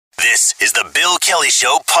This is the Bill Kelly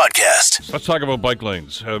Show podcast. Let's talk about bike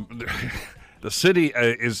lanes. The city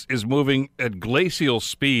is moving at glacial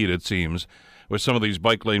speed, it seems, with some of these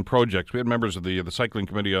bike lane projects. We had members of the cycling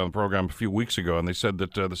committee on the program a few weeks ago, and they said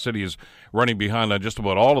that the city is running behind on just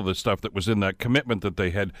about all of the stuff that was in that commitment that they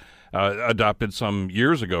had adopted some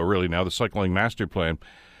years ago, really now, the cycling master plan.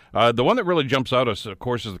 The one that really jumps out at us, of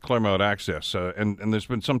course, is the Claremont access, and there's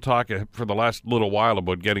been some talk for the last little while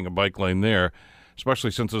about getting a bike lane there,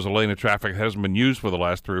 especially since there's a lane of traffic that hasn't been used for the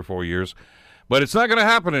last 3 or 4 years. But it's not going to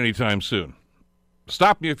happen anytime soon.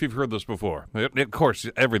 Stop me if you've heard this before. Of course,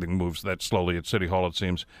 everything moves that slowly at City Hall, it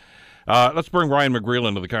seems. Let's bring Ryan McGreal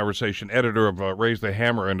into the conversation, editor of Raise the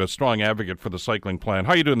Hammer and a strong advocate for the cycling plan.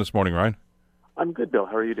 How are you doing this morning, Ryan? I'm good, Bill.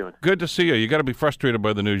 How are you doing? Good to see you. You got to be frustrated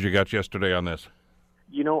by the news you got yesterday on this.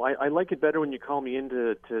 You know, I like it better when you call me in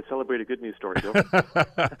to celebrate a good news story, Bill.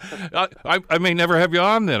 I may never have you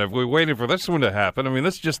on then if we're waiting for this one to happen. I mean,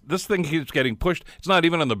 this thing keeps getting pushed. It's not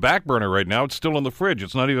even on the back burner right now. It's still in the fridge.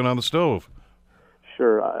 It's not even on the stove.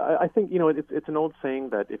 Sure. I think, you know, it's an old saying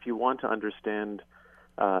that if you want to understand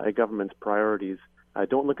a government's priorities,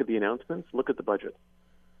 don't look at the announcements, look at the budget.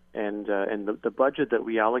 And the budget that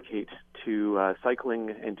we allocate to cycling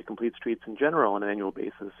and to complete streets in general on an annual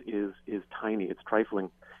basis is tiny. It's trifling.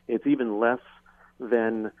 It's even less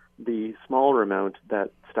than the smaller amount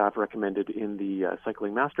that staff recommended in the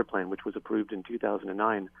cycling master plan, which was approved in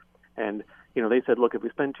 2009. And, you know, they said, look, if we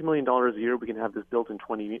spend $2 million a year, we can have this built in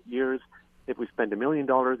 20 years. If we spend $1 million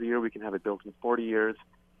a year, we can have it built in 40 years.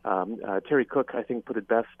 Terry Cook, I think, put it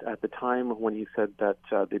best at the time when he said that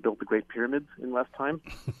they built the Great Pyramids in less time,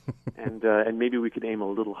 and maybe we could aim a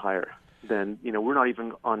little higher. Then, you know, we're not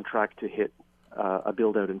even on track to hit a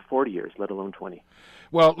build-out in 40 years, let alone 20.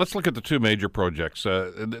 Well, let's look at the two major projects.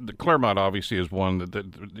 The Claremont obviously is one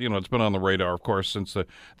that you know, it's been on the radar, of course, since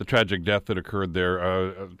the tragic death that occurred there.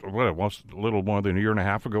 Almost a little more than a year and a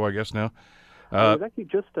half ago, I guess now. It was actually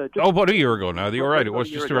just about a year ago now. You're right. It was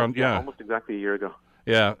just around, almost exactly a year ago.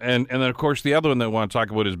 Yeah, and then, of course, the other one that I want to talk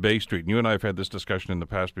about is Bay Street. And you and I have had this discussion in the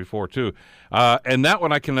past before, too. And that one,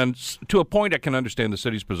 to a point, I can understand the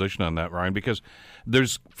city's position on that, Ryan, because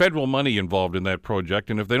there's federal money involved in that project,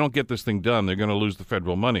 and if they don't get this thing done, they're going to lose the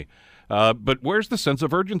federal money. But where's the sense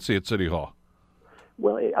of urgency at City Hall?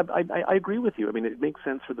 Well, I agree with you. I mean, it makes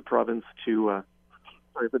sense for the province for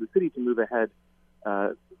the city to move ahead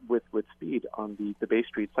with speed on the Bay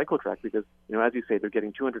Street cycle track because, you know, as you say, they're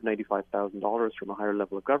getting $295,000 from a higher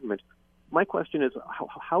level of government. My question is,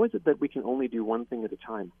 how is it that we can only do one thing at a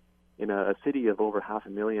time in a city of over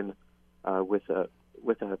 500,000 with a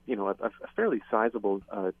fairly sizable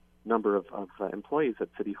number of employees at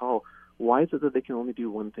City Hall? Why is it that they can only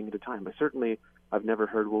do one thing at a time? I've never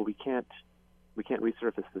heard, well, we can't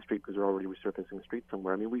resurface the street because we're already resurfacing the street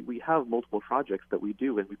somewhere. I mean, we have multiple projects that we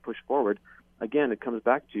do and we push forward. Again, it comes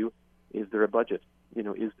back to, is there a budget? You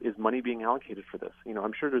know, is money being allocated for this? You know,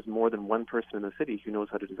 I'm sure there's more than one person in the city who knows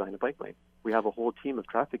how to design a bike lane. We have a whole team of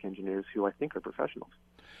traffic engineers who I think are professionals.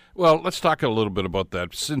 Well, let's talk a little bit about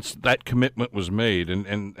that. Since that commitment was made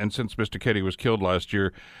and since Mr. Keddy was killed last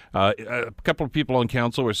year, a couple of people on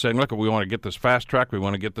council were saying, look, we want to get this fast track. We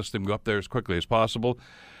want to get this thing up there as quickly as possible.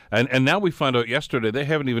 And now we found out yesterday they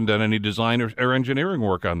haven't even done any design or engineering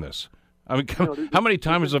work on this. I mean, how many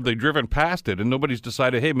times have they driven past it and nobody's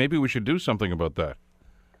decided, hey, maybe we should do something about that?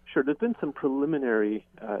 Sure, there's been some preliminary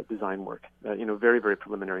design work, very, very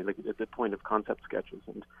preliminary, like at the point of concept sketches.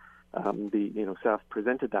 And staff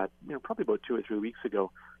presented that, probably about 2 or 3 weeks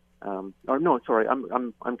ago. I'm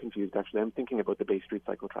confused, actually. I'm thinking about the Bay Street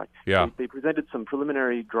cycle track. Yeah. They presented some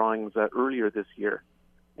preliminary drawings earlier this year.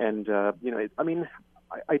 And,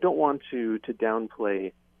 I don't want to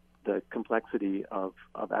downplay the complexity of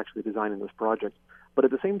actually designing this project. But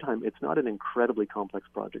at the same time, it's not an incredibly complex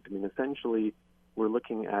project. I mean, essentially, we're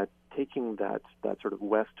looking at taking that sort of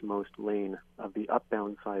westmost lane of the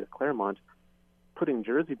upbound side of Claremont, putting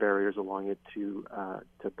Jersey barriers along it to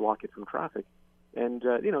block it from traffic. And,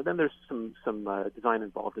 then there's some design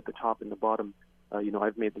involved at the top and the bottom.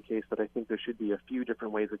 I've made the case that I think there should be a few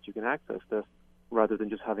different ways that you can access this rather than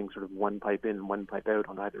just having sort of one pipe in and one pipe out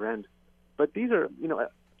on either end. But these are,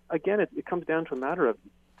 again, it comes down to a matter of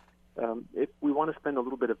if we want to spend a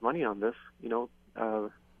little bit of money on this,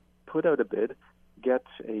 put out a bid, get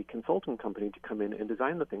a consultant company to come in and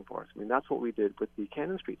design the thing for us. I mean, that's what we did with the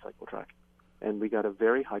Cannon Street cycle track. And we got a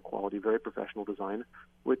very high quality, very professional design,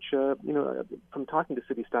 which, from talking to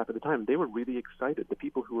city staff at the time, they were really excited. The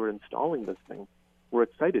people who were installing this thing were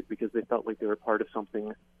excited because they felt like they were part of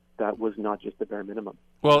something that was not just the bare minimum.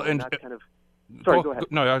 Well, Sorry, go ahead.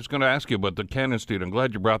 No, I was going to ask you about the Cannon Street. I'm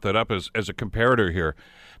glad you brought that up as a comparator here,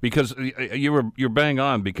 because you're bang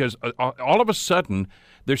on. Because all of a sudden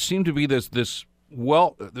there seemed to be this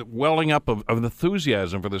welling up of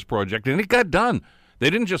enthusiasm for this project, and it got done. They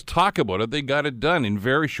didn't just talk about it; they got it done in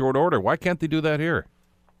very short order. Why can't they do that here?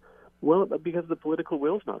 Well, because the political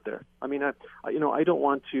will's not there. I mean, I don't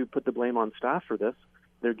want to put the blame on staff for this.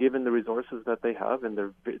 They're given the resources that they have,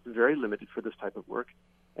 and it's very limited for this type of work.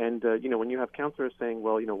 And, when you have councillors saying,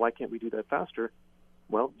 well, why can't we do that faster?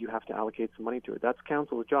 Well, you have to allocate some money to it. That's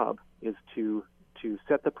council's job, is to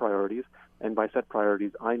set the priorities. And by set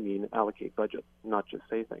priorities, I mean allocate budget, not just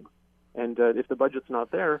say things. And if the budget's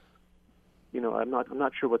not there, I'm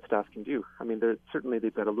not sure what staff can do. I mean,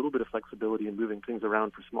 they've got a little bit of flexibility in moving things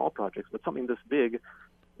around for small projects, but something this big,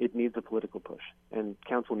 it needs a political push, and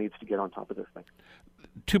council needs to get on top of this thing.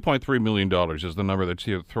 $2.3 million is the number that's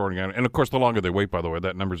throwing out. And, of course, the longer they wait, by the way,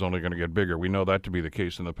 that number's only going to get bigger. We know that to be the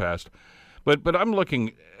case in the past. But I'm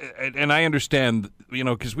looking, and I understand,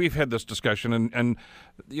 because we've had this discussion, and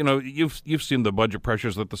you've seen the budget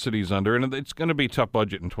pressures that the city's under, and it's going to be a tough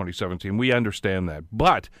budget in 2017. We understand that.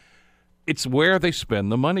 But it's where they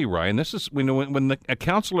spend the money, Ryan. This is when a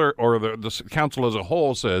councillor or the council as a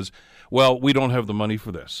whole says, well, we don't have the money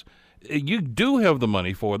for this. You do have the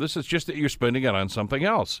money for this. It's just that you're spending it on something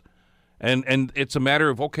else. And it's a matter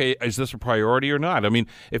of, okay, is this a priority or not? I mean,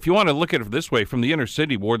 if you want to look at it this way, from the inner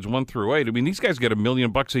city, wards 1 through 8, I mean, these guys get $1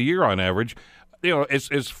 million a year on average.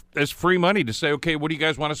 It's free money to say, okay, what do you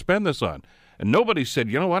guys want to spend this on? And nobody said,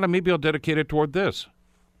 you know what, maybe I'll dedicate it toward this.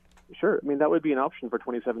 Sure. I mean, that would be an option for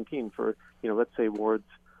 2017 for, let's say wards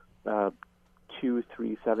 2,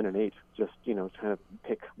 3, 7, and 8, just, kind of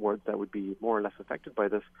pick wards that would be more or less affected by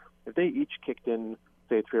this. If they each kicked in,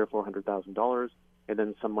 say, $300,000 or $400,000, and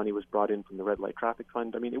then some money was brought in from the red light traffic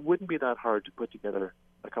fund, I mean, it wouldn't be that hard to put together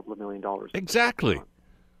a couple of $1 million. Exactly.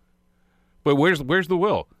 But where's the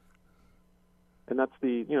will? And that's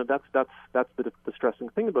the distressing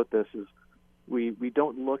thing about this is we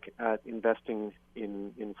don't look at investing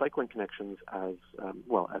in cycling connections as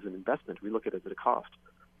an investment. We look at it as a cost.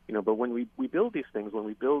 But when we build these things, when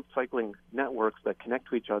we build cycling networks that connect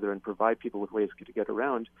to each other and provide people with ways to get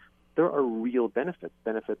around, there are real benefits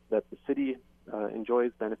that the city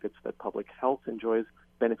enjoys, benefits that public health enjoys,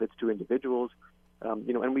 benefits to individuals.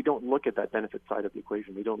 And we don't look at that benefit side of the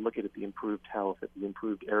equation. We don't look at the improved health, at the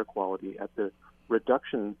improved air quality, at the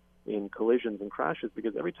reduction in collisions and crashes,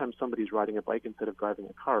 because every time somebody's riding a bike instead of driving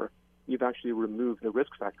a car, you've actually removed the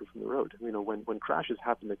risk factor from the road. When crashes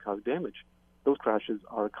happen that cause damage, those crashes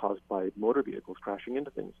are caused by motor vehicles crashing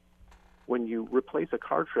into things. When you replace a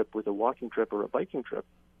car trip with a walking trip or a biking trip,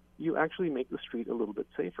 you actually make the street a little bit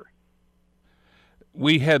safer.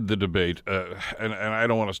 We had the debate, and I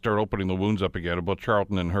don't want to start opening the wounds up again, about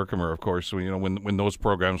Charlton and Herkimer, of course. When those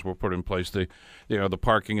programs were put in place, the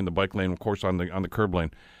parking and the bike lane, of course, on the curb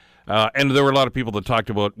lane. And there were a lot of people that talked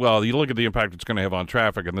about, well, you look at the impact it's going to have on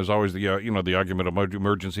traffic, and there's always the argument about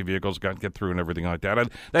emergency vehicles got to get through and everything like that.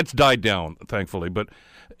 That's died down, thankfully. But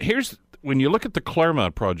when you look at the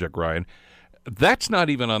Claremont project, Ryan, that's not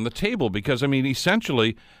even on the table because,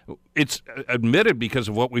 essentially, it's admitted because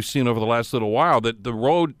of what we've seen over the last little while that the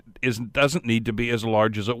road doesn't need to be as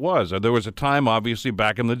large as it was. There was a time, obviously,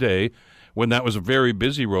 back in the day when that was a very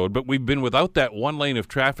busy road, but we've been without that one lane of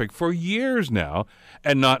traffic for years now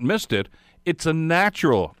and not missed it. It's a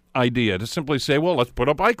natural idea to simply say, well, let's put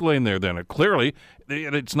a bike lane there then. Clearly,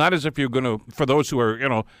 it's not as if you're going to, for those who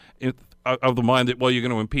are, of the mind that, well, you're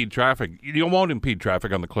going to impede traffic. You won't impede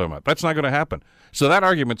traffic on the Claremont. That's not going to happen. So that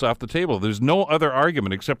argument's off the table. There's no other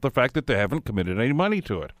argument except the fact that they haven't committed any money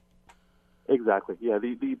to it. Exactly. Yeah.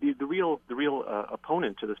 The real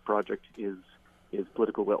opponent to this project is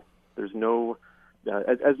political will. There's no,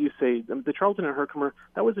 as you say, the Charlton and Herkimer,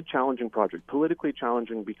 that was a challenging project, politically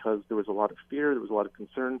challenging because there was a lot of fear, there was a lot of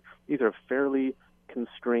concern. These are fairly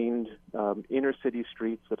constrained inner city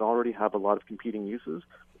streets that already have a lot of competing uses.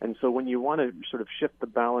 And so when you want to sort of shift the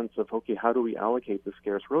balance of, okay, how do we allocate the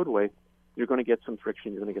scarce roadway, you're going to get some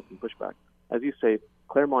friction, you're going to get some pushback. As you say,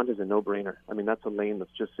 Claremont is a no-brainer. That's a lane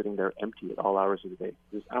that's just sitting there empty at all hours of the day.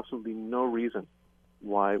 There's absolutely no reason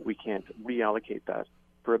why we can't reallocate that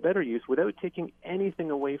for a better use without taking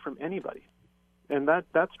anything away from anybody. And that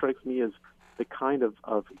strikes me as the kind of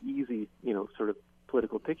easy, sort of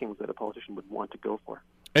political pickings that a politician would want to go for.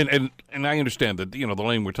 And I understand that, the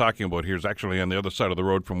lane we're talking about here is actually on the other side of the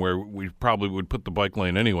road from where we probably would put the bike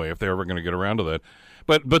lane anyway if they're ever going to get around to that.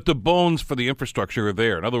 But the bones for the infrastructure are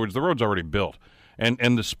there. In other words, the road's already built, and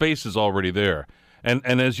the space is already there.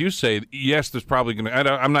 And as you say, yes, there's probably going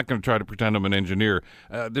to. I'm not going to try to pretend I'm an engineer.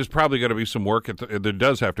 There's probably going to be some work there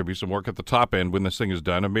does have to be some work at the top end when this thing is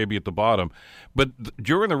done, and maybe at the bottom. But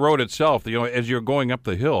during the road itself, as you're going up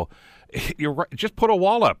the hill, you're right, just put a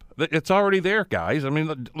wall up. It's already there, guys. I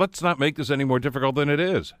mean, let's not make this any more difficult than it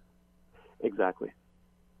is. Exactly.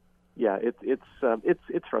 Yeah,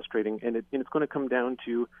 it's frustrating, and it's going to come down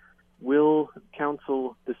to, will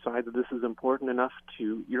council decide that this is important enough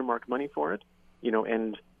to earmark money for it?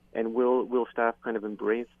 And will staff kind of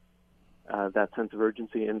embrace that sense of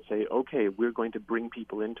urgency and say, okay, we're going to bring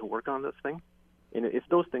people in to work on this thing? And if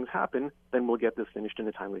those things happen, then we'll get this finished in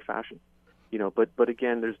a timely fashion. But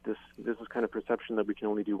again, there's this kind of perception that we can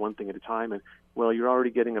only do one thing at a time, and well, you're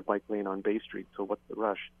already getting a bike lane on Bay Street, so what's the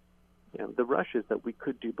rush? The rush is that we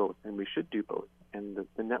could do both, and we should do both, and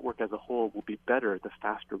the network as a whole will be better the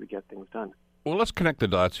faster we get things done. Well, let's connect the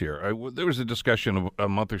dots here. There was a discussion a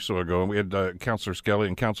month or so ago, and we had Councillor Skelly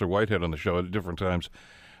and Councillor Whitehead on the show at different times,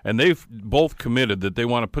 and they've both committed that they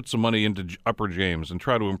want to put some money into Upper James and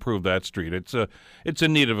try to improve that street. It's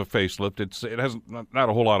in need of a facelift. It hasn't not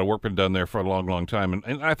a whole lot of work been done there for a long, long time,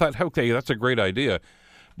 and I thought, okay, that's a great idea.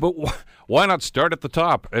 But why not start at the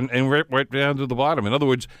top and right down to the bottom? In other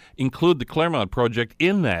words, include the Claremont project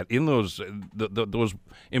in those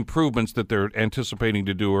improvements that they're anticipating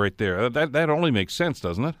to do right there. That only makes sense,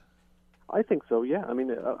 doesn't it? I think so. Yeah. I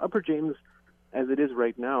mean, Upper James, as it is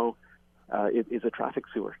right now, it is a traffic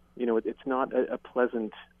sewer. It's not a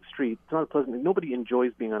pleasant street. It's not a pleasant. Nobody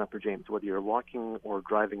enjoys being on Upper James, whether you're walking or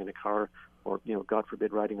driving in a car, or God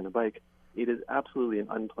forbid, riding on a bike. It is absolutely an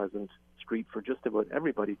unpleasant street for just about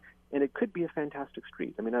everybody, and it could be a fantastic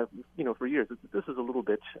street. I mean, for years, this is a little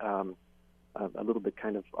bit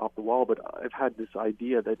kind of off the wall, but I've had this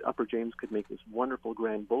idea that Upper James could make this wonderful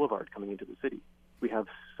grand boulevard coming into the city. We have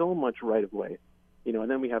so much right of way, and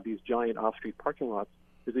then we have these giant off-street parking lots.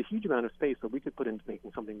 There's a huge amount of space that we could put into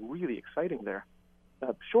making something really exciting there.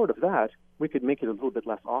 Short of that, we could make it a little bit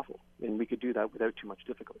less awful, and we could do that without too much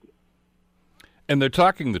difficulty. And they're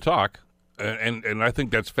talking the talk. And I think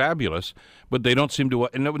that's fabulous, but they don't seem to.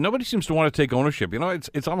 And nobody seems to want to take ownership.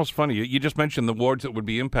 It's almost funny. You just mentioned the wards that would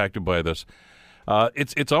be impacted by this.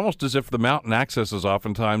 It's almost as if the mountain accesses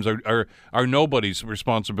oftentimes are nobody's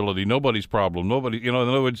responsibility, nobody's problem, nobody. In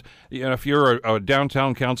other words, if you're a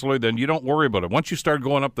downtown councillor, then you don't worry about it. Once you start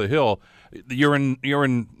going up the hill, you're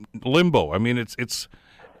in limbo. I mean, it's.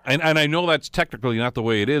 And I know that's technically not the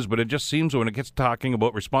way it is, but it just seems when it gets talking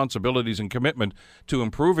about responsibilities and commitment to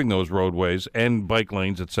improving those roadways and bike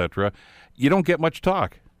lanes, etc., you don't get much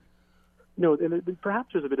talk. No, perhaps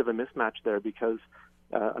there's a bit of a mismatch there because,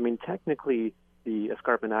 technically the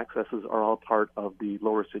escarpment accesses are all part of the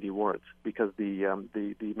lower city wards because the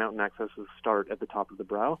mountain accesses start at the top of the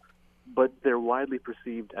brow, but they're widely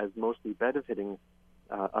perceived as mostly benefiting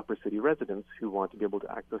upper city residents who want to be able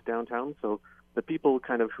to access downtown. So the people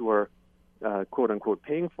kind of who are quote unquote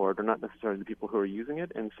paying for it are not necessarily the people who are using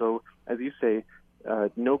it. And so, as you say,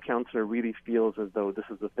 no councillor really feels as though this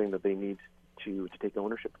is the thing that they need to take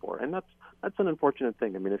ownership for. And that's an unfortunate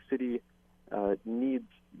thing. I mean, a city needs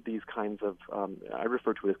these kinds of I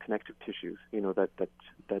refer to it as connective tissues,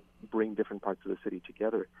 that bring different parts of the city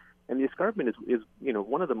together. And the escarpment is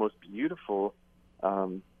one of the most beautiful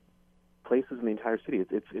places in the entire city.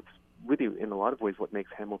 It's really, in a lot of ways, what makes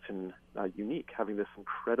Hamilton unique, having this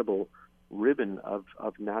incredible ribbon of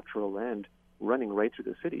natural land running right through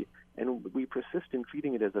the city. And we persist in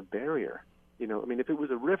treating it as a barrier. If it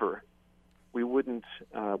was a river, we wouldn't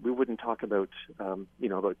talk about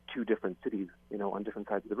about two different cities on different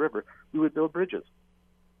sides of the river. We would build bridges,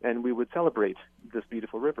 and we would celebrate this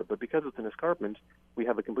beautiful river. But because it's an escarpment, we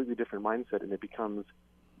have a completely different mindset, and it becomes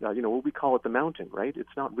what we call it the mountain, right? It's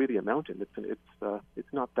not really a mountain.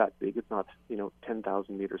 It's not that big. It's not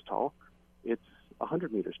 10,000 meters tall. It's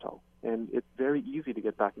 100 meters tall, and it's very easy to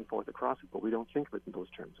get back and forth across it. But we don't think of it in those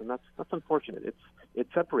terms, and that's unfortunate. It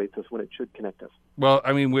separates us when it should connect us. Well,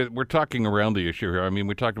 I mean, we're talking around the issue here. I mean,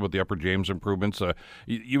 we talked about the Upper James improvements.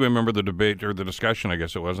 You remember the debate or the discussion, I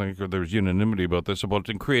guess it was. I think there was unanimity about this, about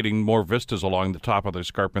creating more vistas along the top of the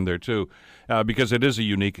escarpment there too, because it is a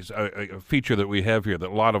unique a feature that we have here that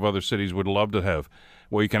a lot of other cities would love to have,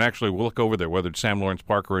 where you can actually look over there, whether it's Sam Lawrence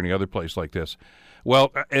Park or any other place like this.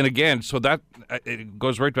 Well, and again, so that it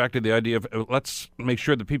goes right back to the idea of let's make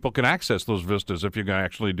sure that people can access those vistas if you're going to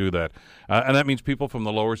actually do that. And that means people from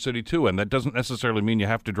the lower city, too. And that doesn't necessarily mean you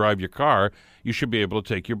have to drive your car. You should be able to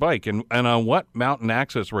take your bike. And on what mountain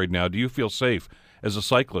access right now do you feel safe as a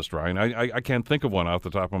cyclist, Ryan? I can't think of one off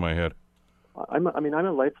the top of my head. I'm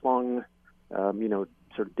a lifelong, sort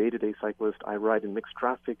of day-to-day cyclist. I ride in mixed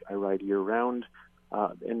traffic. I ride year-round.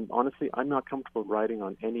 And honestly, I'm not comfortable riding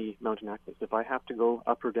on any mountain access. If I have to go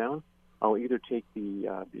up or down, I'll either take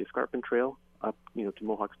the escarpment trail up, to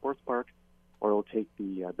Mohawk Sports Park, or I'll take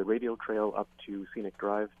the radial trail up to Scenic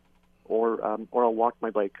Drive, or I'll walk my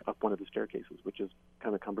bike up one of the staircases, which is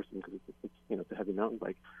kind of cumbersome because it's a heavy mountain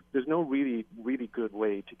bike. There's no really good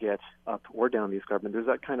way to get up or down the escarpment. There's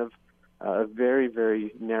that kind of very,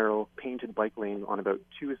 very narrow painted bike lane on about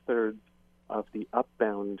 2/3 of the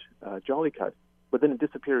upbound Jolly Cut, but then it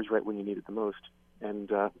disappears right when you need it the most, and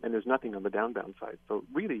there's nothing on the downbound side. So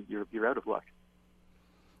really, you're out of luck.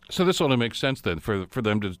 So this only makes sense then for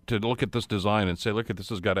them to look at this design and say, look, this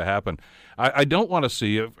has got to happen. I don't want to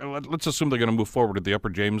see, let's assume they're going to move forward with the Upper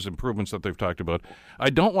James improvements that they've talked about. I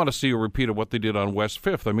don't want to see a repeat of what they did on West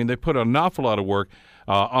 5th. I mean, they put an awful lot of work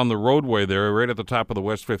on the roadway there, right at the top of the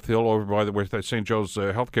West 5th Hill, over by where the St. Joe's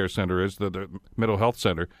Healthcare Center is, the Mental Health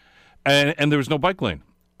Center, and there was no bike lane.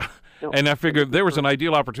 No. And I figured there was an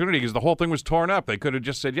ideal opportunity because the whole thing was torn up. They could have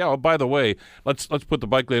just said, yeah, by the way, let's put the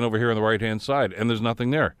bike lane over here on the right-hand side, and there's nothing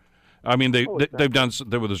there. I mean, they've done.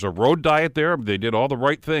 There's a road diet there. They did all the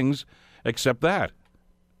right things, except that.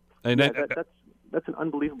 And that's an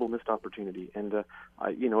unbelievable missed opportunity. And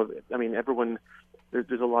everyone.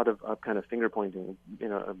 There's a lot of kind of finger pointing.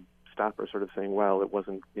 Staff are sort of saying, well, it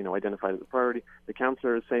wasn't identified as a priority. The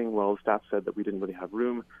councillor is saying, well, staff said that we didn't really have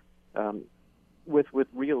room. With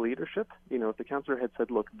real leadership, if the councillor had said,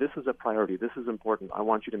 look, this is a priority, this is important, I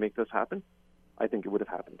want you to make this happen, I think it would have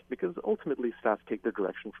happened. Because ultimately staff take their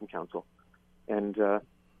direction from council. And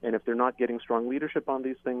if they're not getting strong leadership on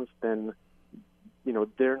these things, then,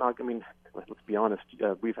 they're not, let's be honest,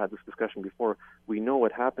 we've had this discussion before. We know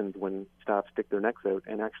what happens when staff stick their necks out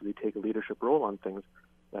and actually take a leadership role on things.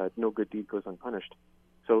 No good deed goes unpunished.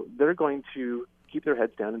 So they're going to keep their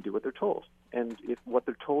heads down and do what they're told. And if what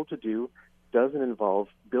they're told to do doesn't involve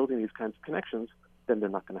building these kinds of connections, then they're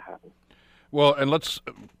not going to happen. Well, and let's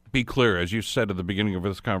be clear, as you said at the beginning of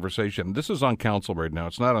this conversation, this is on council right now.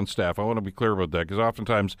 It's not on staff. I want to be clear about that because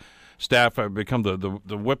oftentimes staff have become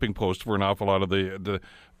the whipping post for an awful lot of the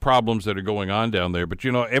problems that are going on down there. But,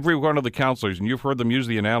 every one of the councillors, and you've heard them use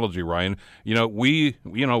the analogy, Ryan, we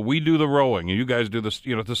do the rowing and you guys do the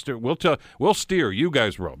steer. We'll steer, you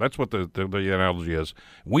guys row. That's what the analogy is.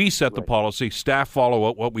 We set the policy, staff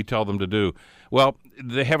follow what we tell them to do. Well,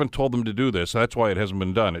 they haven't told them to do this. That's why it hasn't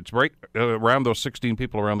been done. It's right around those 16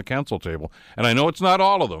 people around the council table. And I know it's not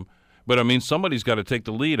all of them, but, somebody's got to take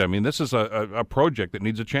the lead. This is a project that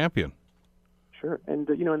needs a champion. Sure. And,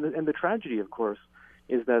 and the tragedy, of course,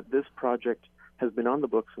 is that this project has been on the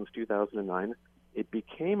books since 2009. It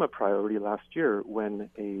became a priority last year when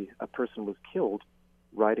a person was killed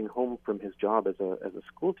riding home from his job as a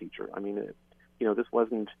school teacher. This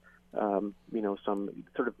wasn't, some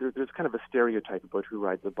sort of, there's kind of a stereotype about who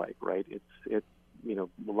rides a bike, right? It's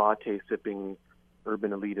latte sipping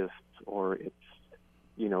urban elitists, or it's,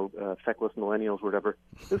 feckless millennials, or whatever.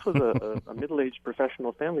 This was a middle-aged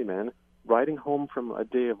professional family man riding home from a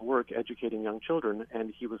day of work educating young children,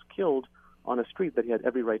 and he was killed on a street that he had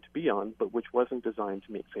every right to be on, but which wasn't designed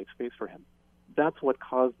to make safe space for him. That's what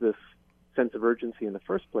caused this sense of urgency in the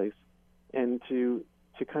first place, and to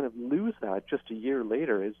kind of lose that just a year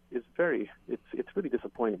later is really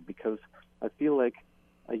disappointing, because I feel like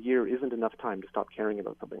a year isn't enough time to stop caring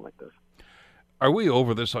about something like this. Are we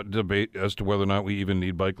over this debate as to whether or not we even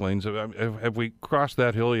need bike lanes? Have we crossed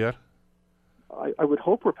that hill yet? I would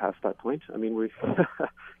hope we're past that point. We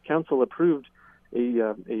council approved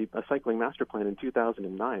a cycling master plan in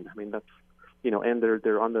 2009. That's and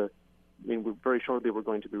they're on the. Very shortly we're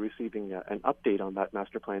going to be receiving an update on that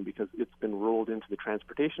master plan, because it's been rolled into the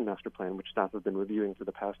transportation master plan, which staff have been reviewing for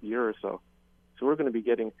the past year or so. So we're going to be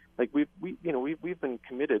getting, we've been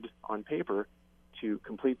committed on paper to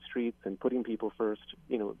complete streets and putting people first,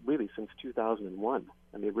 really since 2001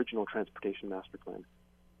 and the original transportation master plan.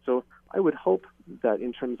 So I would hope that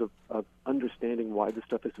in terms of understanding why this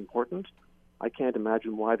stuff is important, I can't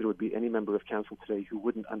imagine why there would be any member of council today who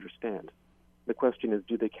wouldn't understand. The question is,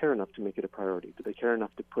 do they care enough to make it a priority? Do they care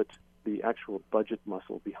enough to put the actual budget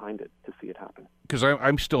muscle behind it to see it happen? Because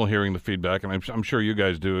I'm still hearing the feedback, and I'm sure you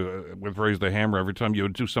guys do, with Raise the Hammer every time you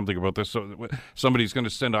do something about this. So somebody's going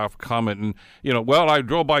to send off a comment and, well, I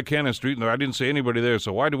drove by Cannon Street and I didn't see anybody there,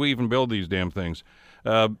 so why do we even build these damn things?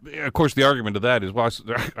 Of course, the argument to that is, well,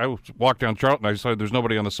 I walked down Charlton, I saw there's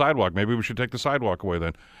nobody on the sidewalk. Maybe we should take the sidewalk away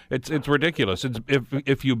then. It's ridiculous.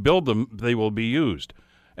 If you build them, they will be used.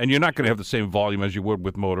 And you're not going to have the same volume as you would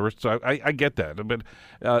with motorists. I get that, but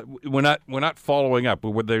we're not following up.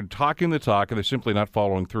 They're talking the talk, and they're simply not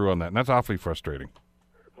following through on that, and that's awfully frustrating.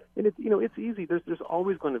 And it's easy. There's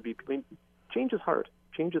always going to be. Change is hard.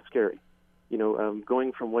 Change is scary.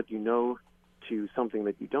 going from what you know to something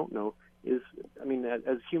that you don't know is, I mean,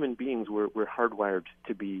 as human beings, we're hardwired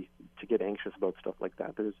to get anxious about stuff like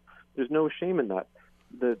that. There's no shame in that.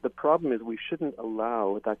 The problem is we shouldn't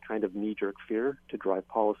allow that kind of knee-jerk fear to drive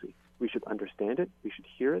policy. We should understand it. We should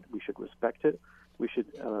hear it. We should respect it. We should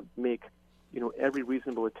make, every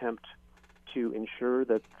reasonable attempt to ensure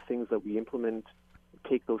that things that we implement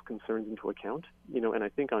take those concerns into account. And I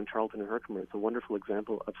think on Charlton and Herkimer, it's a wonderful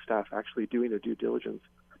example of staff actually doing their due diligence.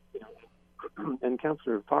 And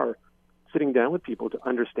Councillor Farr sitting down with people to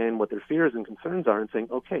understand what their fears and concerns are and saying,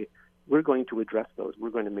 okay, we're going to address those. We're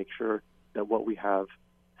going to make sure that what we have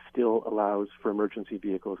still allows for emergency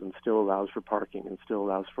vehicles and still allows for parking and still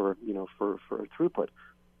allows for throughput.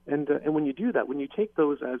 And when you do that, when you take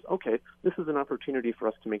those as, okay, this is an opportunity for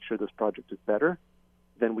us to make sure this project is better,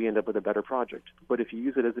 then we end up with a better project. But if you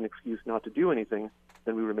use it as an excuse not to do anything,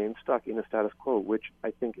 then we remain stuck in a status quo, which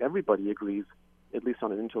I think everybody agrees, at least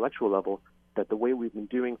on an intellectual level, that the way we've been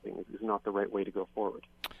doing things is not the right way to go forward.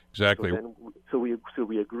 Exactly. So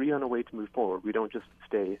we agree on a way to move forward. We don't just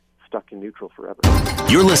stay stuck in neutral forever.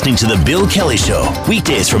 You're listening to The Bill Kelly Show,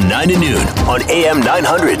 weekdays from 9 to noon on AM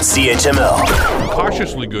 900 CHML.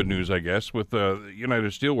 Cautiously good news, I guess, with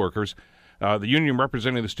United Steelworkers. The union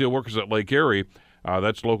representing the steelworkers at Lake Erie,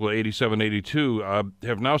 that's Local 8782,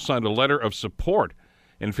 have now signed a letter of support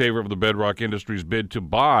in favor of the Bedrock Industries bid to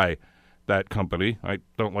buy that company. I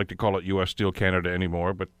don't like to call it U.S. Steel Canada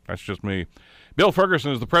anymore, but that's just me. Bill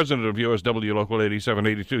Ferguson is the president of USW Local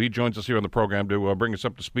 8782. He joins us here on the program to bring us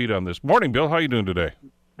up to speed on this. Morning, Bill. How are you doing today?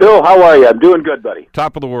 Bill, how are you? I'm doing good, buddy.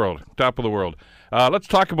 Top of the world. Top of the world. Let's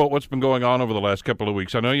talk about what's been going on over the last couple of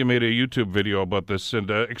weeks. I know you made a YouTube video about this, and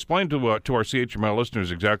explain to our CHML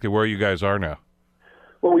listeners exactly where you guys are now.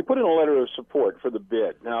 Well, we put in a letter of support for the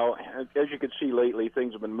bid. Now, as you can see lately,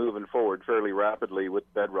 things have been moving forward fairly rapidly with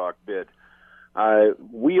Bedrock bid.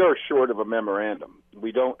 We are short of a memorandum.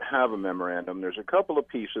 We don't have a memorandum. There's a couple of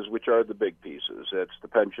pieces, which are the big pieces. It's the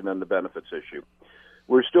pension and the benefits issue.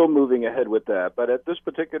 We're still moving ahead with that. But at this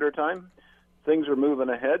particular time, things are moving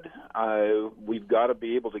ahead. We've got to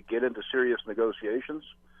be able to get into serious negotiations.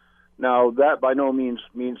 Now, that by no means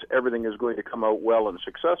everything is going to come out well and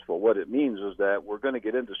successful. What it means is that we're going to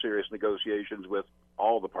get into serious negotiations with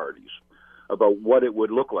all the parties about what it would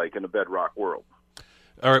look like in a Bedrock world.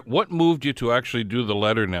 All right, what moved you to actually do the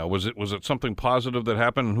letter now? Was it something positive that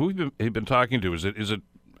happened? And who have you been talking to? Is it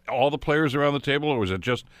all the players around the table, or was it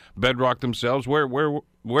just Bedrock themselves? Where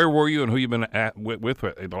were you, and who you been with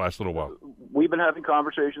the last little while? We've been having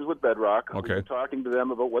conversations with Bedrock. Okay. We've been talking to them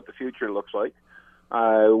about what the future looks like.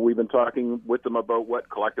 We've been talking with them about what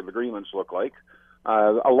collective agreements look like.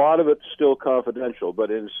 A lot of it's still confidential,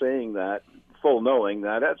 but in saying that, full knowing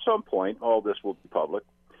that at some point all this will be public.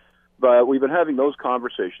 But we've been having those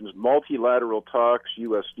conversations, multilateral talks.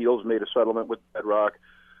 U.S. Steel's made a settlement with Bedrock.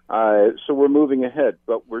 So we're moving ahead,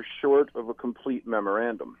 but we're short of a complete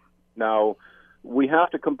memorandum. Now, we have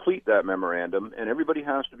to complete that memorandum, and everybody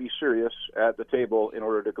has to be serious at the table in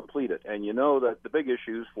order to complete it. And you know that the big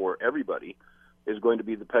issues for everybody is going to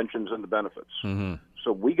be the pensions and the benefits. Mm-hmm.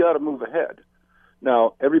 So we got to move ahead.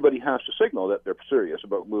 Now, everybody has to signal that they're serious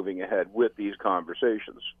about moving ahead with these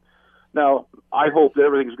conversations. Now, I hope that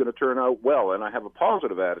everything's going to turn out well, and I have a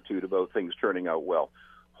positive attitude about things turning out well.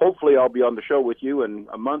 Hopefully, I'll be on the show with you in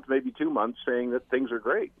a month, maybe 2 months, saying that things are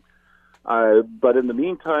great. But in the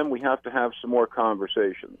meantime, we have to have some more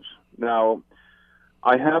conversations. Now,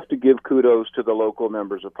 I have to give kudos to the local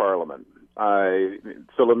members of Parliament.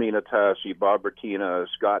 Philomena Tassi, Bob Bertina,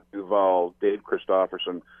 Scott Duval, Dave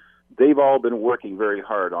Christopherson. They've all been working very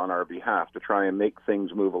hard on our behalf to try and make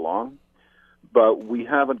things move along. But we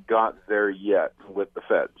haven't got there yet with the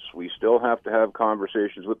feds. We still have to have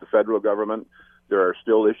conversations with the federal government. There are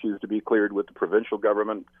still issues to be cleared with the provincial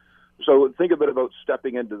government. So think a bit about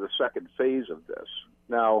stepping into the second phase of this.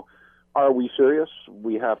 Now, are we serious?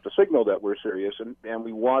 We have to signal that we're serious, and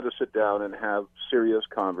we want to sit down and have serious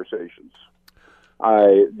conversations.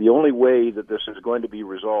 The only way that this is going to be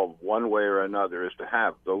resolved one way or another is to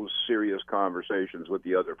have those serious conversations with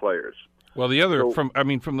the other players. Well, from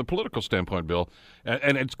the political standpoint, Bill,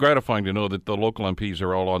 and it's gratifying to know that the local MPs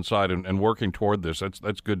are all on side and working toward this.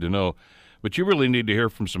 That's good to know. But you really need to hear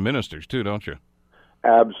from some ministers too, don't you?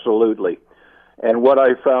 Absolutely. And what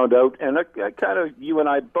I found out, and kind of you and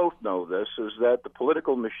I both know this, is that the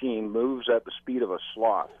political machine moves at the speed of a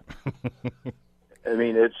sloth. I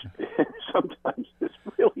mean, it's sometimes it's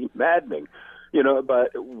really maddening,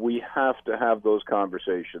 but we have to have those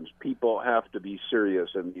conversations. People have to be serious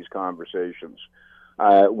in these conversations.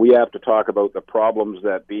 We have to talk about the problems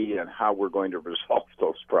that be and how we're going to resolve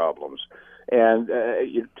those problems. and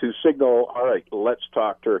to signal, all right, let's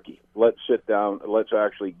talk turkey. Let's sit down. Let's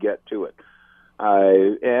actually get to it.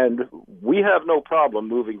 And we have no problem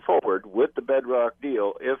moving forward with the Bedrock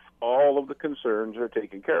deal if all of the concerns are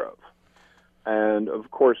taken care of. And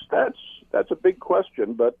of course, that's a big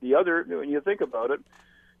question. But the other, when you think about it,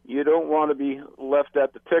 you don't want to be left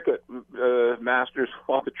at the ticket masters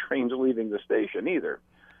while the train's leaving the station either.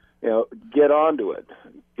 Get onto it,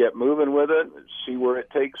 get moving with it, see where it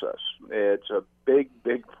takes us. It's a big,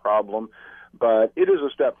 big problem, but it is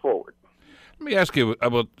a step forward. Let me ask you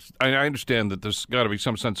about, I understand that there's got to be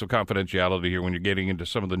some sense of confidentiality here when you're getting into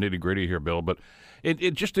some of the nitty-gritty here, Bill, but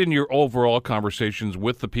it just in your overall conversations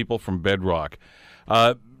with the people from Bedrock,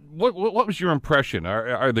 what was your impression?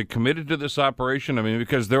 Are they committed to this operation? I mean,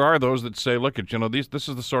 because there are those that say, look, this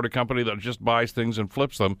is the sort of company that just buys things and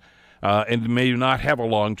flips them, and may not have a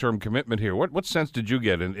long-term commitment here. What sense did you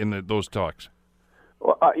get in those talks?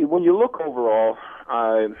 Well, when you look overall,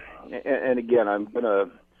 and again, I'm going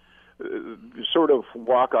to sort of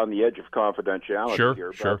walk on the edge of confidentiality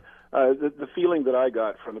here. Sure. But the feeling that I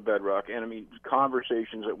got from the Bedrock, and I mean,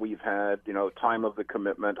 conversations that we've had, time of the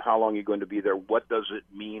commitment, how long you're going to be there, what does it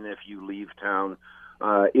mean if you leave town?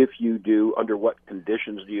 If you do, under what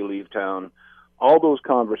conditions do you leave town? All those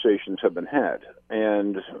conversations have been had,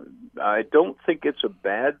 and I don't think it's a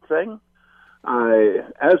bad thing.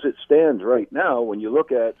 As it stands right now, when you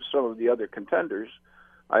look at some of the other contenders,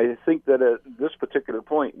 I think that at this particular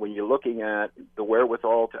point, when you're looking at the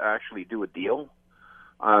wherewithal to actually do a deal,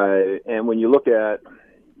 and when you look at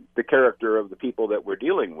the character of the people that we're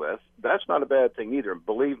dealing with, that's not a bad thing either. And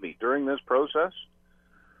believe me, during this process,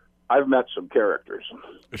 I've met some characters.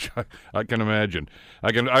 I can imagine.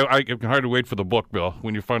 I can hardly wait for the book, Bill,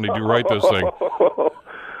 when you finally do write this thing.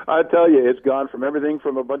 I tell you, it's gone from everything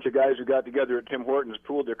from a bunch of guys who got together at Tim Hortons,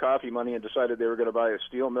 pooled their coffee money, and decided they were going to buy a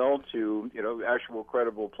steel mill to, actual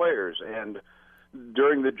credible players. And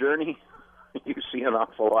during the journey, you see an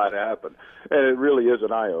awful lot happen, and it really is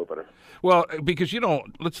an eye-opener. Well, because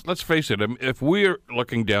let's face it. If we're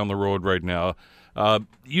looking down the road right now,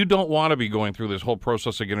 you don't want to be going through this whole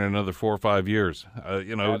process again in another 4 or 5 years.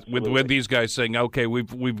 With these guys saying, "Okay,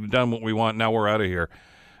 we've done what we want. Now we're out of here."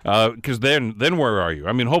 Because then where are you?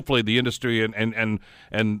 I mean, hopefully the industry and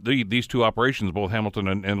these two operations, both Hamilton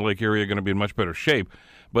and Lake Erie, are going to be in much better shape.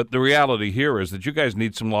 But the reality here is that you guys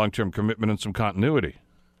need some long-term commitment and some continuity.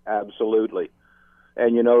 Absolutely.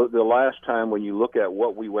 And, the last time, when you look at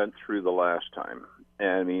what we went through the last time,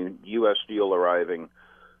 I mean, U.S. Steel arriving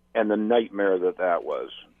and the nightmare that was,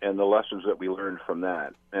 and the lessons that we learned from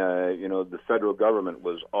that, the federal government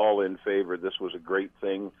was all in favor. This was a great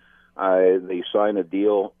thing. They sign a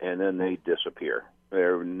deal, and then they disappear.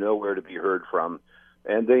 They're nowhere to be heard from,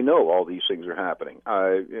 and they know all these things are happening.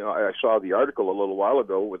 I saw the article a little while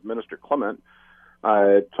ago with Minister Clement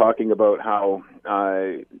talking about how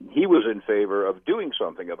he was in favor of doing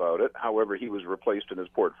something about it. However, he was replaced in his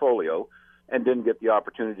portfolio and didn't get the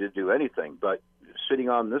opportunity to do anything. But sitting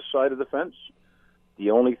on this side of the fence,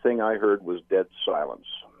 the only thing I heard was dead silence.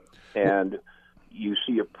 And you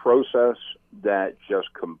see a process that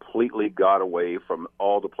just completely got away from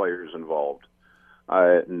all the players involved.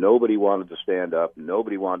 Nobody wanted to stand up.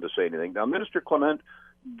 Nobody wanted to say anything. Now, Minister Clement,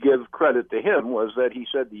 give credit to him, was that he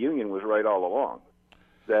said the union was right all along,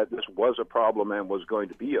 that this was a problem and was going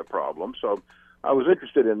to be a problem. So I was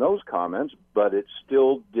interested in those comments, but it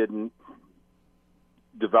still didn't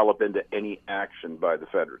develop into any action by the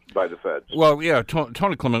feds. Well, yeah,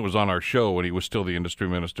 Tony Clement was on our show when he was still the industry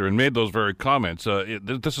minister and made those very comments.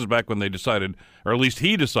 This is back when they decided, or at least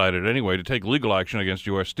he decided anyway, to take legal action against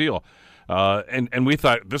U.S. Steel. And we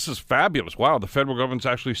thought, this is fabulous. Wow, the federal government's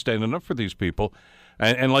actually standing up for these people.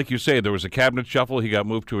 And like you say, there was a cabinet shuffle. He got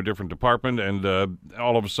moved to a different department, and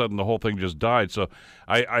all of a sudden the whole thing just died. So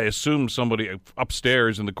I assume somebody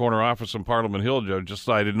upstairs in the corner office in Parliament Hill just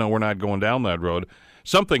decided, no, we're not going down that road.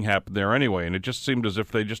 Something happened there anyway, and it just seemed as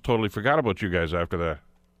if they just totally forgot about you guys after that.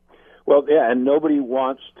 Well, yeah, and nobody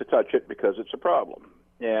wants to touch it because it's a problem.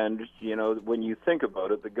 And, when you think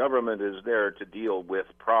about it, the government is there to deal with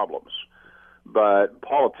problems. But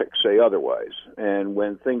politics say otherwise. And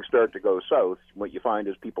when things start to go south, what you find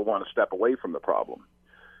is people want to step away from the problem.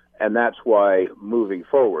 And that's why, moving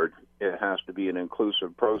forward, it has to be an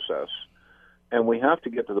inclusive process. And we have to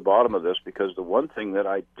get to the bottom of this, because the one thing that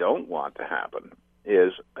I don't want to happen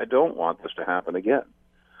is I don't want this to happen again.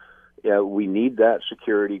 Yeah, we need that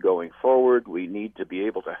security going forward. We need to be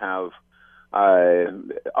able to have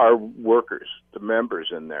our workers, the members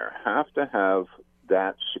in there, have to have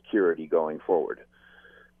that security going forward.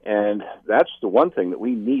 And that's the one thing that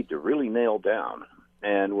we need to really nail down,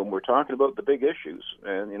 And when we're talking about the big issues,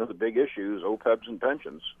 and the big issues, OPEBs and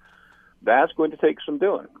pensions, that's going to take some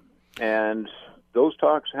doing. And those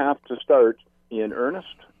talks have to start in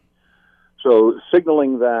earnest. So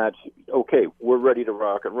signaling that, okay, we're ready to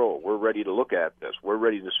rock and roll. We're ready to look at this. We're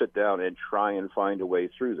ready to sit down and try and find a way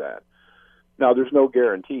through that. Now, there's no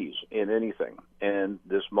guarantees in anything. And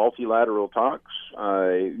this multilateral talks,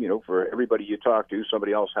 for everybody you talk to,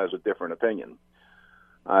 somebody else has a different opinion.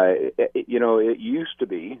 It used to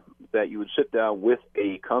be that you would sit down with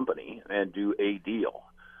a company and do a deal.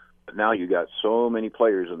 But now you got so many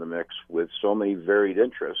players in the mix with so many varied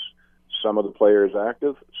interests, some of the players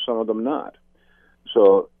active, some of them not.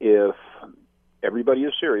 So if everybody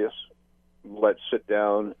is serious, let's sit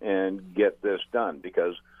down and get this done,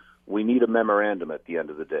 because we need a memorandum at the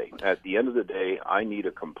end of the day. At the end of the day, I need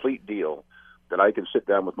a complete deal that I can sit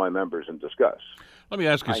down with my members and discuss. Let me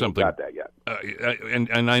ask you something. I ain't got that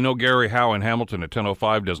yet. And I know Gary Howe in Hamilton at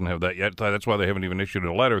 10:05 doesn't have that yet. That's why they haven't even issued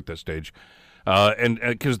a letter at this stage. And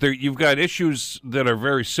because you've got issues that are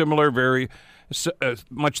very similar, very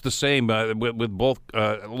much the same with both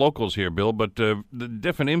locals here, Bill, but the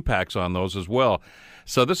different impacts on those as well.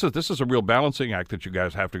 So this is a real balancing act that you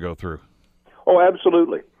guys have to go through. Oh,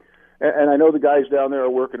 absolutely. And I know the guys down there are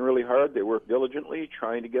working really hard. They work diligently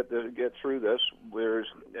trying to get through this.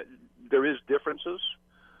 There is differences,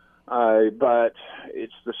 but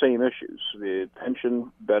it's the same issues. The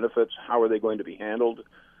pension benefits, how are they going to be handled?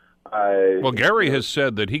 Well, Gary has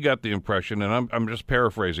said that he got the impression, and I'm just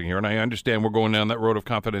paraphrasing here, and I understand we're going down that road of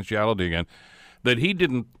confidentiality again, that he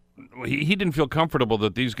didn't feel comfortable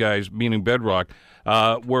that these guys, meaning Bedrock,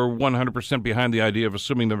 were 100% behind the idea of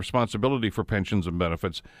assuming the responsibility for pensions and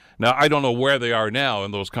benefits. Now, I don't know where they are now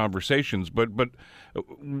in those conversations, but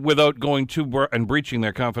without going too and breaching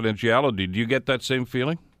their confidentiality, do you get that same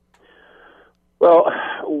feeling? Well,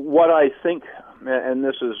 what I think, and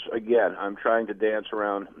this is, again, I'm trying to dance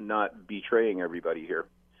around not betraying everybody here,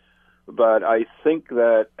 but I think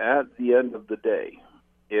that at the end of the day,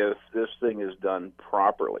 if this thing is done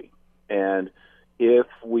properly, and if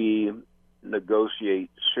we negotiate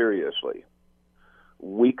seriously,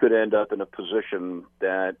 we could end up in a position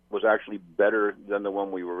that was actually better than the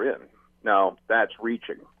one we were in. Now, that's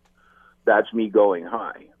reaching. That's me going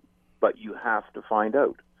high. But you have to find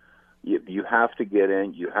out. You have to get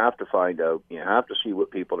in, you have to find out, you have to see what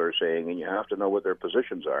people are saying, and you have to know what their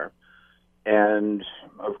positions are. And,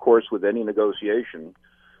 of course, with any negotiation,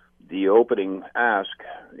 the opening ask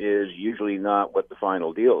is usually not what the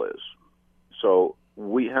final deal is. So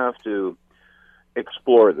we have to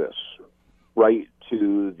explore this right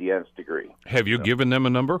to the nth degree. Have you given them a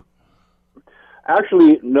number?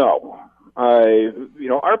 Actually, no.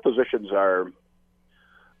 Our positions are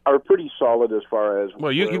pretty solid as far as...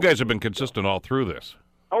 Well, you guys have been consistent all through this.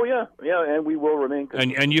 Oh, yeah, and we will remain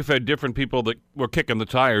consistent. And you've had different people that were kicking the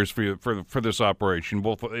tires for this operation,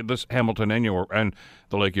 both this Hamilton and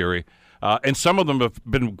the Lake Erie. And some of them have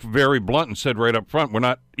been very blunt and said right up front, we're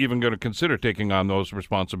not even going to consider taking on those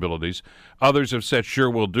responsibilities. Others have said, sure,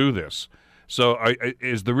 we'll do this. So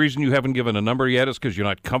is the reason you haven't given a number yet is because you're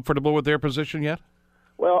not comfortable with their position yet?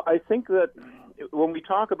 Well, I think that when we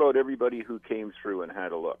talk about everybody who came through and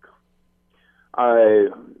had a look,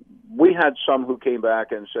 we had some who came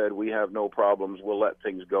back and said, we have no problems, we'll let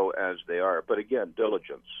things go as they are. But again,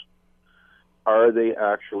 diligence. Are they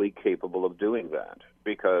actually capable of doing that?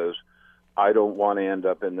 Because I don't want to end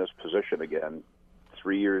up in this position again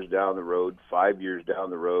 3 years down the road, 5 years down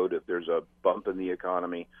the road. If there's a bump in the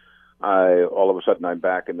economy, all of a sudden I'm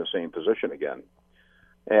back in the same position again.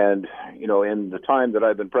 And, in the time that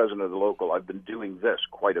I've been president of the local, I've been doing this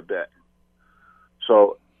quite a bit.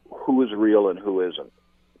 So who is real and who isn't?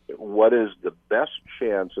 What is the best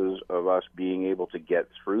chances of us being able to get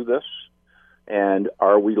through this? And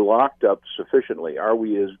are we locked up sufficiently? Are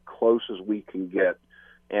we as close as we can get?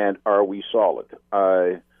 And are we solid?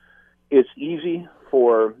 It's easy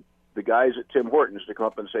for the guys at Tim Hortons to come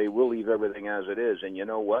up and say, we'll leave everything as it is. And you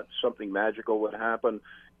know what? Something magical would happen.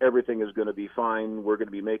 Everything is going to be fine. We're going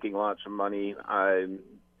to be making lots of money.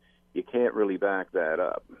 You can't really back that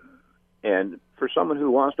up. And for someone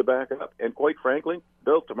who wants to back it up, and quite frankly,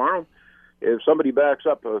 Bill, tomorrow, if somebody backs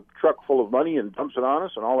up a truck full of money and dumps it on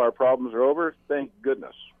us and all our problems are over, thank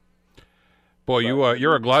goodness. Boy,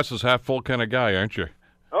 you're a glasses half full kind of guy, aren't you?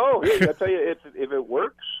 Oh, yeah, I tell you, if it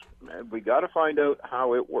works, man, we got to find out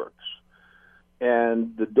how it works.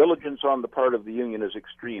 And the diligence on the part of the union is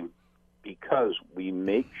extreme because we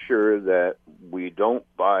make sure that we don't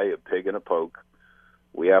buy a pig in a poke.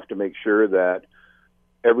 We have to make sure that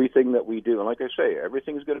everything that we do, and like I say,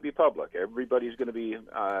 everything's going to be public. Everybody's going to be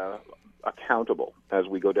accountable as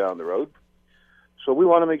we go down the road. So we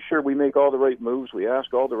want to make sure we make all the right moves, we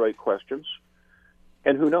ask all the right questions,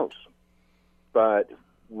 and who knows? But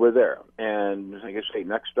we're there. And like I say,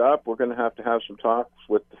 next up, we're going to have some talks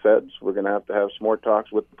with the feds. We're going to have some more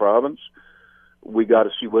talks with the province. We got to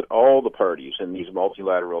see what all the parties in these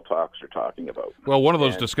multilateral talks are talking about. Well, one of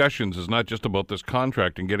those discussions is not just about this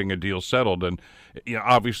contract and getting a deal settled. And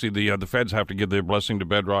obviously, the feds have to give their blessing to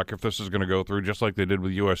Bedrock if this is going to go through, just like they did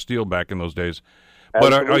with U.S. Steel back in those days.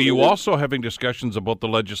 But are you also having discussions about the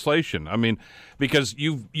legislation? I mean, because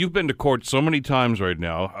you've been to court so many times right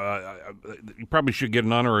now, you probably should get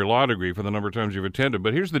an honorary law degree for the number of times you've attended.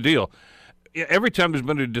 But here's the deal. Every time there's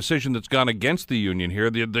been a decision that's gone against the union here,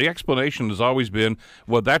 the explanation has always been,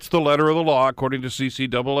 well, that's the letter of the law according to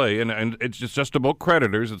CCAA, and it's just about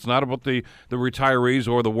creditors. It's not about the retirees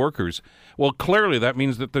or the workers. Well, clearly that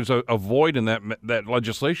means that there's a void in that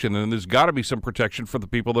legislation, and there's got to be some protection for the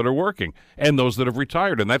people that are working and those that have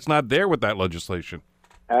retired, and that's not there with that legislation.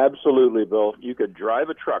 Absolutely, Bill. You could drive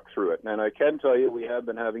a truck through it, and I can tell you we have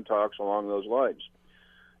been having talks along those lines.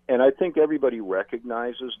 And I think everybody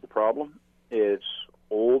recognizes the problem. It's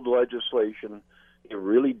old legislation. It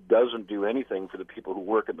really doesn't do anything for the people who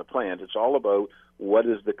work in the plant. It's all about what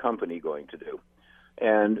is the company going to do.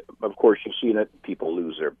 And, of course, you've seen it. People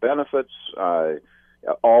lose their benefits,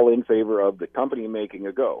 all in favor of the company making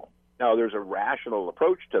a go. Now, there's a rational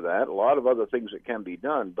approach to that, a lot of other things that can be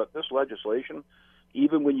done. But this legislation,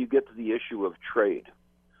 even when you get to the issue of trade,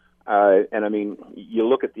 and, I mean, you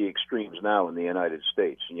look at the extremes now in the United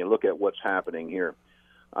States, and you look at what's happening here.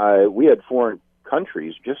 We had foreign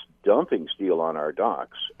countries just dumping steel on our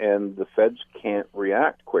docks, and the feds can't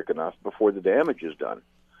react quick enough before the damage is done.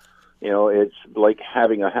 You know, it's like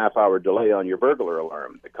having a half-hour delay on your burglar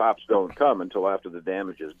alarm. The cops don't come until after the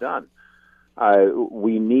damage is done.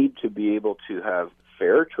 We need to be able to have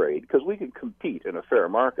fair trade because we can compete in a fair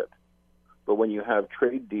market. But when you have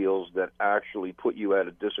trade deals that actually put you at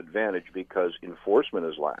a disadvantage because enforcement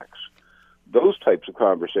is lax, those types of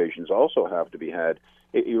conversations also have to be had.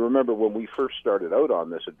 You remember when we first started out on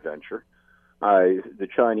this adventure, the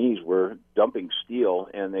Chinese were dumping steel,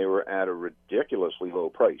 and they were at a ridiculously low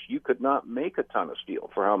price. You could not make a ton of steel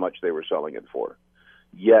for how much they were selling it for.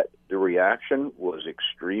 Yet the reaction was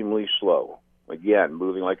extremely slow. Again,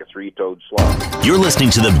 moving like a three-toed sloth. You're listening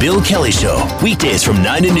to The Bill Kelly Show, weekdays from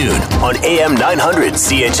 9 to noon on AM 900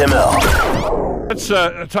 CHML. Let's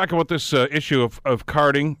talk about this issue of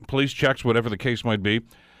carding, police checks, whatever the case might be.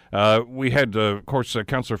 We had, of course,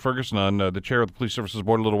 Councillor Ferguson on, the chair of the Police Services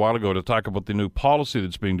Board, a little while ago to talk about the new policy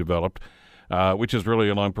that's being developed, which is really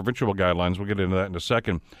along provincial guidelines. We'll get into that in a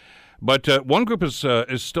second. But one group is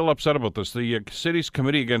still upset about this. The city's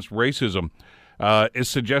Committee Against Racism is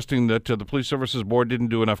suggesting that the Police Services Board didn't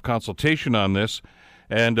do enough consultation on this.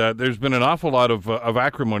 And there's been an awful lot of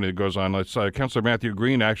acrimony that goes on. Councillor Matthew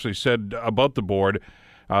Green actually said about the board,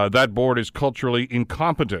 that board is culturally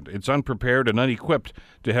incompetent. It's unprepared and unequipped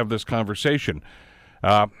to have this conversation.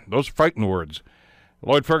 Those frightened words.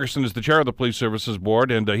 Lloyd Ferguson is the chair of the Police Services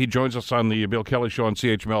Board, and he joins us on the Bill Kelly Show on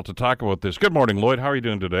CHML to talk about this. Good morning, Lloyd. How are you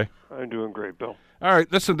doing today? I'm doing great, Bill. All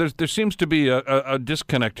right, listen, there seems to be a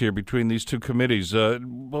disconnect here between these two committees.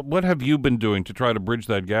 What have you been doing to try to bridge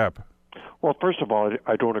that gap? Well, first of all,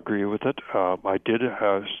 I don't agree with it. I did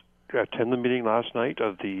attend the meeting last night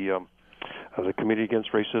of the Committee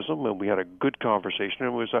Against Racism, and we had a good conversation. It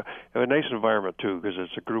was a nice environment, too, because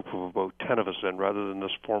it's a group of about 10 of us in, rather than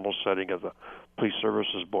this formal setting of the Police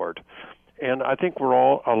Services Board. And I think we're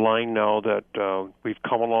all aligned now that we've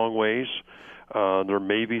come a long ways. There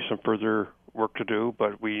may be some further work to do,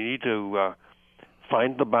 but we need to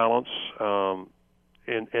find the balance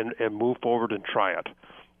and move forward and try it.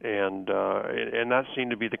 And that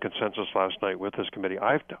seemed to be the consensus last night with this committee.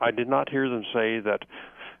 I did not hear them say that,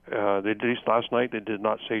 at least last night, they did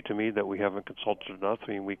not say to me that we haven't consulted enough.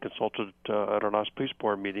 I mean, we consulted at our last police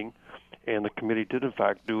board meeting, and the committee did, in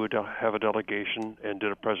fact, have a delegation and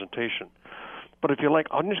did a presentation. But if you like,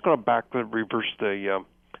 I'm just going to reverse the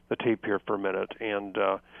tape here for a minute. And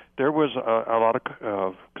there was a lot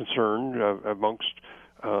of concern amongst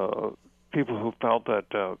people who felt that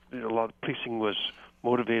a lot of policing was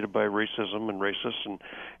motivated by racism and racists,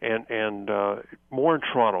 and more in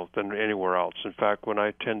Toronto than anywhere else. In fact, when I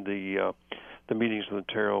attend the meetings of the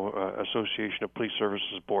Ontario Association of Police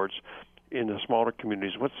Services Boards in the smaller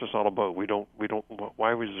communities, what's this all about?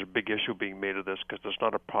 Why was there a big issue being made of this? Because there's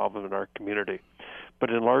not a problem in our community. But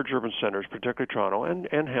in large urban centers, particularly Toronto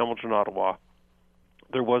and Hamilton, Ottawa,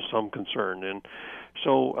 there was some concern. And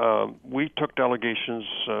so we took delegations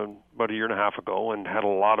about a year and a half ago and had a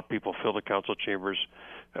lot of people fill the council chambers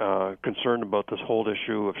concerned about this whole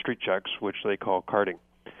issue of street checks, which they call carding.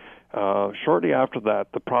 Shortly after that,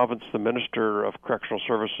 the Minister of Correctional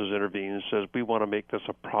Services intervenes and says, we want to make this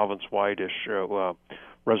a province-wide issue,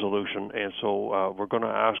 resolution, and so we're going to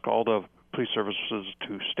ask all the police services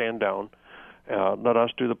to stand down, let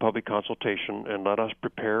us do the public consultation, and let us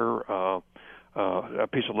prepare a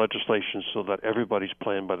piece of legislation so that everybody's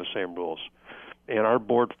playing by the same rules. And our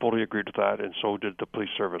board fully agreed with that, and so did the police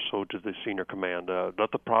service, so did the senior command.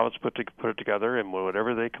 Let the province put it together, and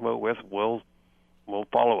whatever they come out with, we'll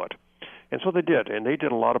follow it. And so they did, and they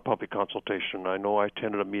did a lot of public consultation. I know I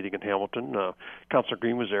attended a meeting in Hamilton. Councillor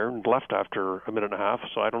Green was there and left after a minute and a half,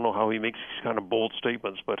 so I don't know how he makes these kind of bold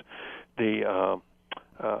statements, but they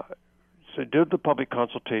did the public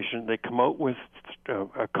consultation. They come out with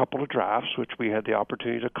a couple of drafts, which we had the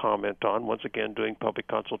opportunity to comment on, once again doing public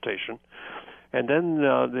consultation. And then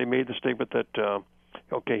they made the statement that,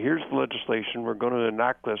 okay, here's the legislation. We're going to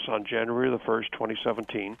enact this on January the 1st,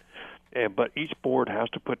 2017. But each board has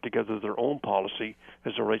to put together their own policy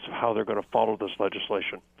as it relates to how they're going to follow this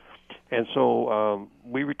legislation. And so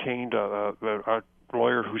we retained a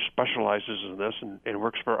lawyer who specializes in this and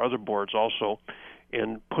works for other boards also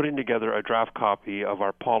in putting together a draft copy of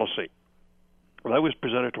our policy. Well, that was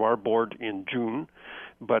presented to our board in June,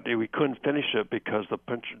 but we couldn't finish it because the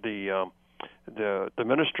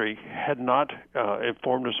ministry had not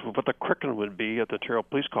informed us of what the curriculum would be at the Ontario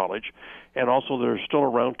Police College, and also there's still a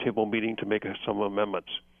roundtable meeting to make some amendments.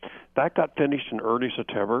 That got finished in early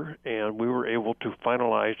September, and we were able to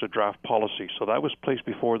finalize the draft policy. So that was placed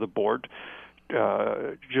before the board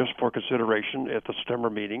just for consideration at the September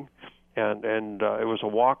meeting. And it was a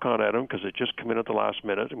walk-on item because it just came in at the last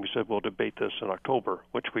minute, and we said we'll debate this in October,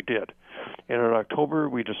 which we did. And in October,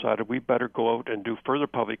 we decided we better go out and do further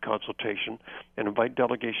public consultation and invite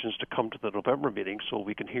delegations to come to the November meeting so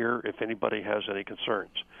we can hear if anybody has any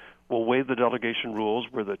concerns. We'll waive the delegation rules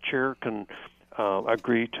where the chair can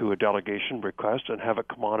agree to a delegation request and have it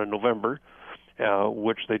come on in November,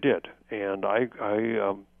 which they did. And I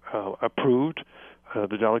approved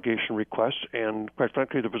the delegation requests, and quite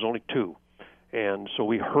frankly, there was only two. And so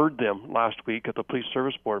we heard them last week at the Police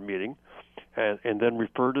Service Board meeting, and then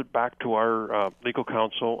referred it back to our legal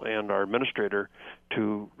counsel and our administrator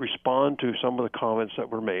to respond to some of the comments that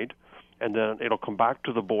were made, and then it'll come back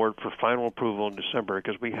to the board for final approval in December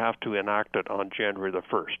because we have to enact it on January the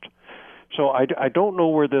 1st. So I don't know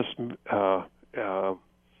where this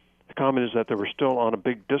the comment is that they were still on a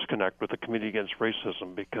big disconnect with the Committee Against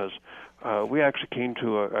Racism because we actually came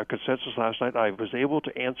to a consensus last night. I was able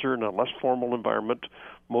to answer in a less formal environment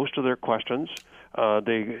most of their questions.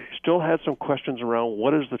 They still had some questions around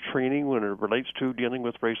what is the training when it relates to dealing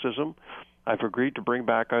with racism. I've agreed to bring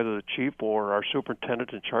back either the chief or our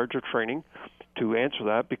superintendent in charge of training to answer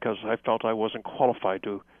that because I felt I wasn't qualified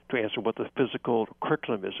to answer what the physical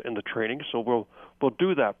curriculum is in the training. So we'll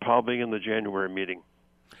do that probably in the January meeting.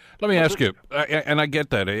 Let me ask you, and I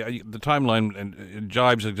get that, the timeline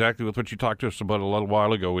jibes exactly with what you talked to us about a little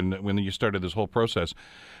while ago when you started this whole process.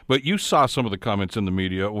 But you saw some of the comments in the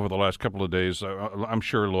media over the last couple of days, I'm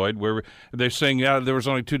sure, Lloyd, where they're saying, yeah, there was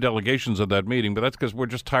only two delegations at that meeting, but that's because we're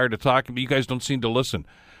just tired of talking, but you guys don't seem to listen.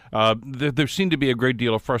 There seemed to be a great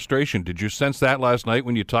deal of frustration. Did you sense that last night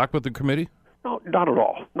when you talked with the committee? No, not at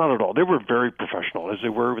all. Not at all. They were very professional, as they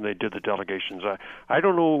were when they did the delegations. I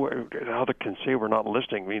don't know how they can say we're not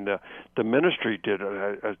listening. I mean, the ministry did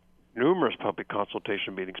numerous public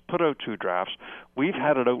consultation meetings, put out two drafts. We've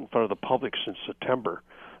had it out in front of the public since September.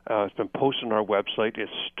 It's been posted on our website.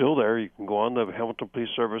 It's still there. You can go on the Hamilton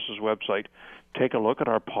Police Services website, take a look at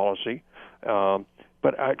our policy.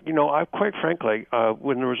 But I quite frankly,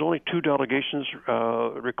 when there was only two delegations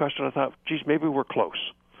requested, I thought, geez, maybe we're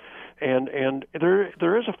close. And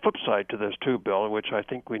there is a flip side to this too, Bill, which I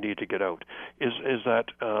think we need to get out, is that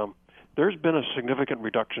there's been a significant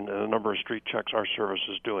reduction in the number of street checks our service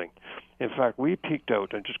is doing. In fact, we peaked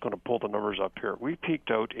out, I'm just going to pull the numbers up here, we peaked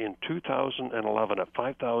out in 2011 at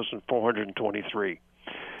 5,423.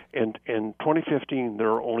 In 2015, there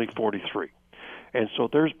are only 43. And so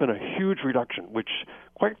there's been a huge reduction, which,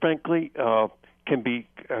 quite frankly, can be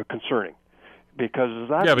concerning.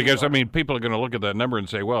 Because I mean, people are going to look at that number and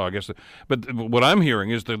say, well, I guess. But what I'm hearing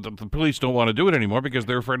is that the police don't want to do it anymore because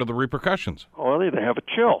they're afraid of the repercussions. Well, they have a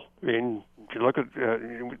chill. I mean, if you look at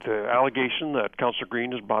the allegation that Councillor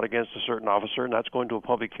Green has brought against a certain officer, and that's going to a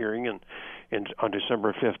public hearing on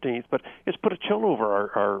December 15th, but it's put a chill over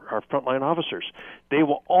our frontline officers. They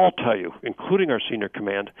will all tell you, including our senior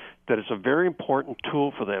command, that it's a very important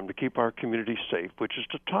tool for them to keep our community safe, which is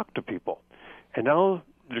to talk to people. And now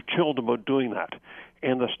they're chilled about doing that.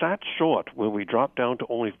 And the stats show it when we drop down to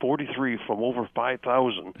only 43 from over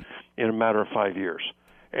 5,000 in a matter of 5 years.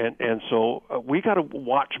 And so we got to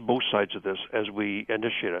watch both sides of this as we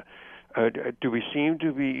initiate it. Do we seem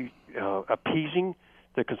to be appeasing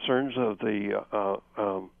the concerns of the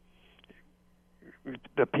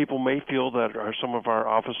people may feel that some of our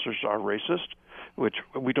officers are racist, which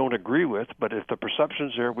we don't agree with, but if the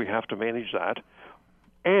perception's there, we have to manage that.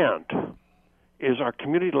 And is our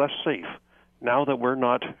community less safe now that we're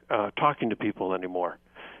not talking to people anymore?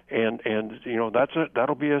 And you know,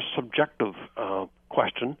 that'll be a subjective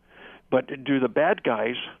question. But do the bad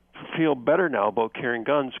guys feel better now about carrying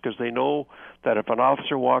guns because they know that if an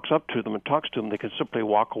officer walks up to them and talks to them, they can simply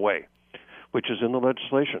walk away, which is in the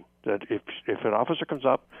legislation, that if an officer comes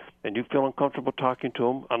up and you feel uncomfortable talking to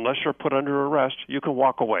him, unless you're put under arrest, you can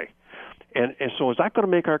walk away. And so is that going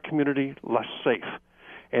to make our community less safe?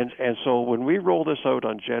 And so when we roll this out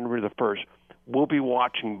on January the 1st, we'll be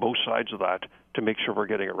watching both sides of that to make sure we're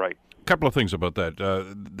getting it right. A couple of things about that.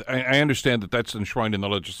 I understand that that's enshrined in the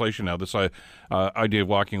legislation now, this idea of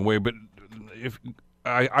walking away. But if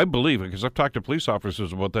I believe it, because I've talked to police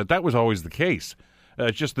officers about that was always the case.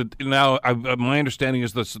 It's just that now my understanding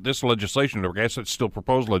is this legislation, or I guess it's still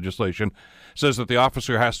proposed legislation, says that the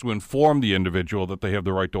officer has to inform the individual that they have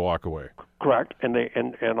the right to walk away. Correct, and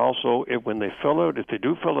also when they if they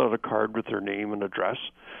do fill out a card with their name and address,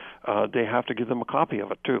 they have to give them a copy of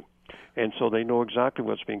it too. And so they know exactly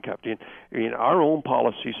what's being kept. Our own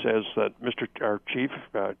policy says that, our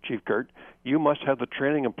Chief Gert, you must have the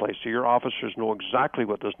training in place so your officers know exactly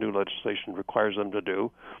what this new legislation requires them to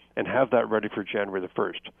do and have that ready for January the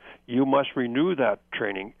 1st. You must renew that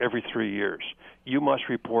training every 3 years. You must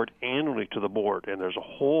report annually to the board, and there's a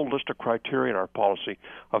whole list of criteria in our policy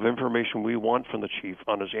of information we want from the chief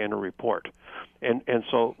on his annual report. And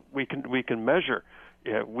so we can measure.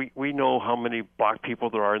 Yeah, we know how many black people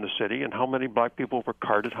there are in the city and how many black people were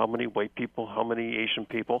carded, how many white people, how many Asian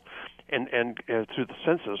people, and through the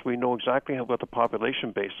census we know exactly what the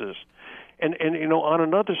population base is. And on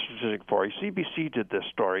another statistic for you, CBC did this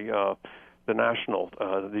story, the National.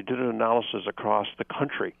 They did an analysis across the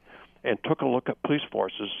country and took a look at police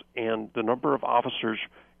forces and the number of officers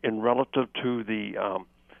in relative to the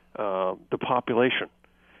population.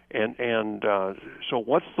 And so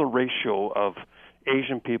what's the ratio of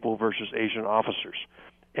Asian people versus Asian officers?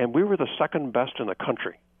 And we were the second best in the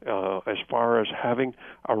country as far as having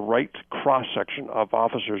a right cross-section of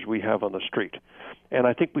officers we have on the street. And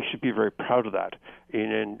I think we should be very proud of that.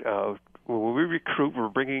 And when we recruit, we're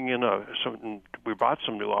bringing in we brought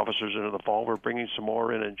some new officers into the fall. We're bringing some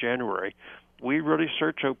more in January. We really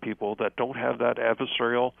search out people that don't have that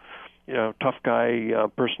adversarial, tough guy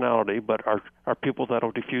personality, but are people that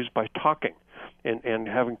will diffuse by talking and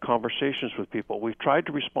having conversations with people. We've tried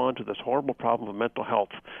to respond to this horrible problem of mental health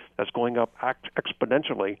that's going up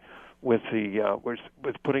exponentially with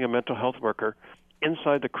with putting a mental health worker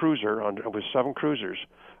inside the cruiser with 7 cruisers,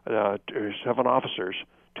 7 officers,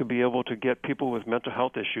 to be able to get people with mental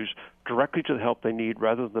health issues directly to the help they need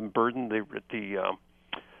rather than burden the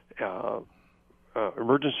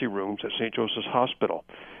emergency rooms at St. Joseph's Hospital.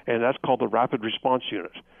 And that's called the Rapid Response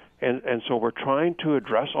Unit. And so we're trying to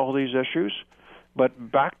address all these issues.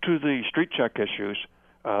 But back to the street check issues,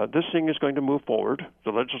 this thing is going to move forward.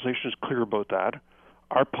 The legislation is clear about that.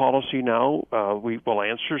 Our policy now, we will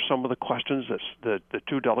answer some of the questions that the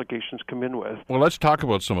 2 delegations come in with. Well, let's talk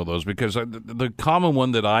about some of those, because the common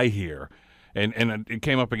one that I hear, and it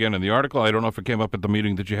came up again in the article, I don't know if it came up at the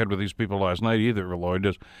meeting that you had with these people last night either,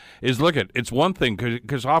 Lloyd, is look, it's one thing,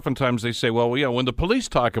 because oftentimes they say, well, yeah, when the police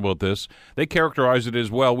talk about this, they characterize it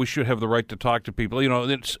as, well, we should have the right to talk to people,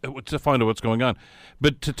 it's to find out what's going on.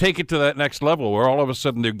 But to take it to that next level where all of a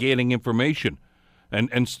sudden they're gaining information, and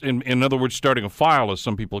in other words, starting a file, as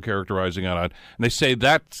some people are characterizing it, and they say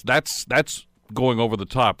that's going over the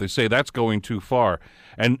top. They say that's going too far.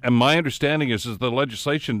 And my understanding is the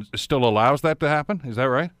legislation still allows that to happen. Is that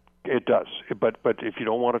right? It does. But if you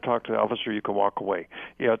don't want to talk to the officer, you can walk away.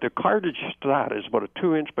 Yeah, the card is just that. It's about a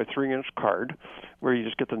 2-inch by 3-inch card where you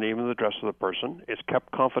just get the name and the address of the person. It's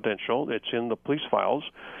kept confidential. It's in the police files.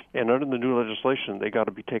 And under the new legislation, they got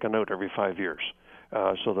to be taken out every 5 years.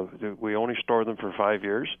 So we only store them for 5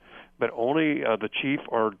 years, but only the chief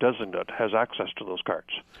or designate has access to those cards.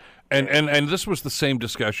 And this was the same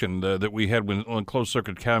discussion that we had when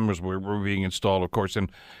closed-circuit cameras were being installed, of course, in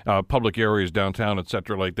public areas downtown, et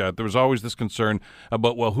cetera, like that. There was always this concern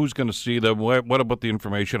about, well, who's going to see them? What about the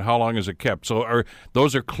information? How long is it kept? So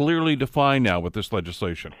those are clearly defined now with this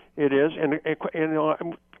legislation. It is, and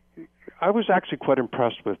I was actually quite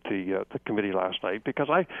impressed with the committee last night, because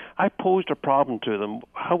I posed a problem to them.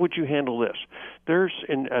 How would you handle this? There's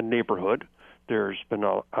in a neighborhood, there's been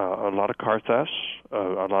a lot of car thefts,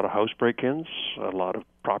 a lot of house break-ins, a lot of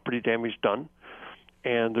property damage done,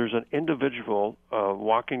 and there's an individual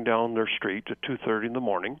walking down their street at 2:30 in the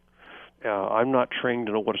morning. I'm not trained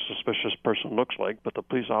to know what a suspicious person looks like, but the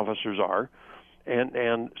police officers are.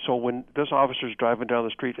 And so when this officer is driving down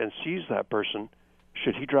the street and sees that person,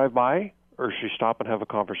 should he drive by or should he stop and have a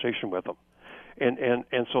conversation with them?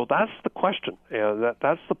 And so that's the question.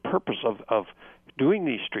 That's the purpose of doing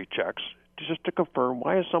these street checks, just to confirm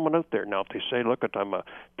why is someone out there. Now, if they say, look, I'm a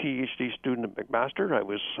PhD student at McMaster, I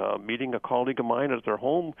was meeting a colleague of mine at their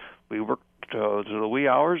home, we worked to the wee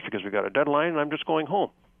hours because we got a deadline, and I'm just going home.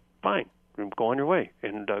 Fine. Go on your way,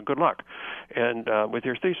 and good luck, and with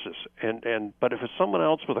your thesis. But if it's someone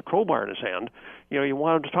else with a crowbar in his hand, you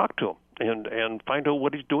want him to talk to him and find out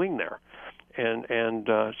what he's doing there. And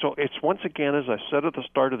so it's, once again, as I said at the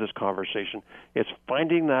start of this conversation, it's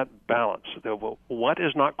finding that balance. What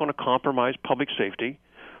is not going to compromise public safety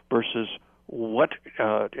versus what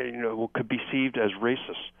could be perceived as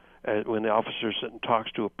racist when the officer sits and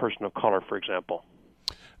talks to a person of color, for example.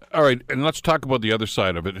 All right, and let's talk about the other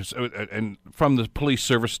side of it, and from the police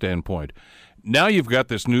service standpoint. Now you've got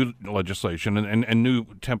this new legislation and new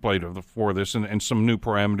template for this and some new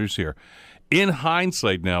parameters here. In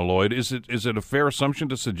hindsight now, Lloyd, is it a fair assumption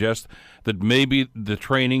to suggest that maybe the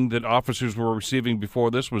training that officers were receiving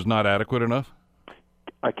before this was not adequate enough?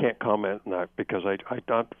 I can't comment on that because I'm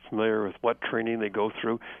not familiar with what training they go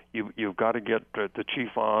through. You've got to get the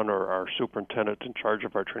chief on or our superintendent in charge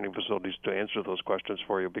of our training facilities to answer those questions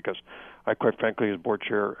for you, because I, quite frankly, as board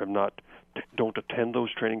chair, don't attend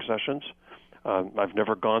those training sessions. I've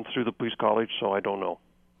never gone through the police college, so I don't know.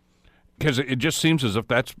 Because it just seems as if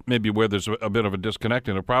that's maybe where there's a bit of a disconnect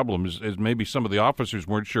and a problem is maybe some of the officers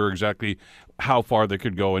weren't sure exactly how far they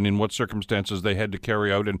could go and in what circumstances they had to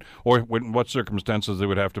carry out or in what circumstances they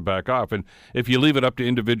would have to back off. And if you leave it up to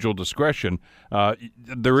individual discretion,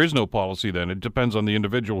 there is no policy then. It depends on the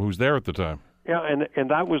individual who's there at the time. Yeah,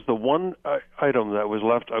 and that was the one item that was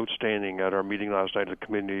left outstanding at our meeting last night at the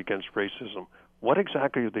Committee Against Racism. What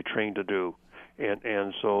exactly are they trained to do?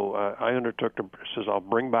 And so I undertook to says I'll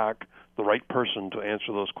bring back the right person to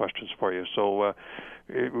answer those questions for you. So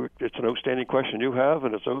it's an outstanding question you have,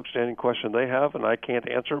 and it's an outstanding question they have, and I can't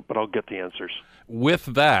answer it, but I'll get the answers. With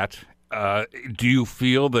that, do you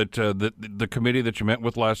feel that the committee that you met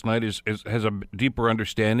with last night has a deeper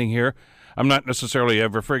understanding here? I'm not necessarily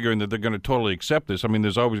ever figuring that they're going to totally accept this. I mean,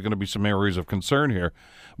 there's always going to be some areas of concern here.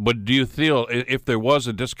 But do you feel, if there was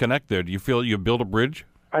a disconnect there, do you feel you built a bridge?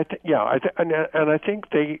 I think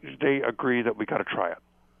they agree that we got to try it.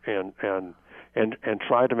 And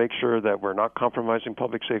try to make sure that we're not compromising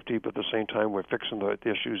public safety, but at the same time we're fixing the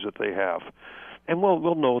issues that they have. And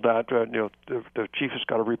we'll know that the chief has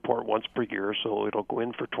got to report once per year, so it'll go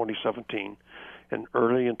in for 2017. And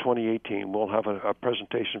early in 2018, we'll have a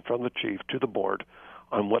presentation from the chief to the board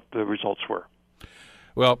on what the results were.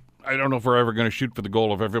 Well, I don't know if we're ever going to shoot for the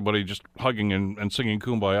goal of everybody just hugging and singing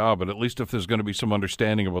Kumbaya, but at least if there's going to be some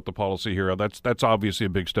understanding about the policy here, that's obviously a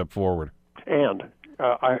big step forward. And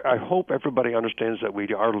I hope everybody understands that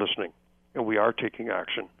we are listening and we are taking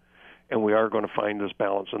action and we are going to find this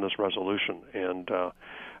balance in this resolution. And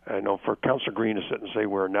I know for Councillor Green to sit and say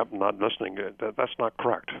we're not listening, that's not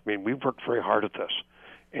correct. I mean, we've worked very hard at this,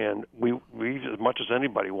 and we as much as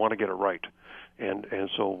anybody want to get it right. And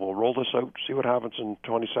so we'll roll this out, see what happens in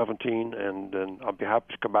 2017, and then I'll be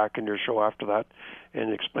happy to come back in your show after that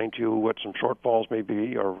and explain to you what some shortfalls may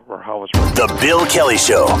be or how it's working. The Bill Kelly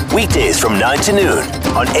Show, weekdays from 9 to noon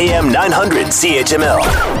on AM 900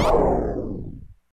 CHML.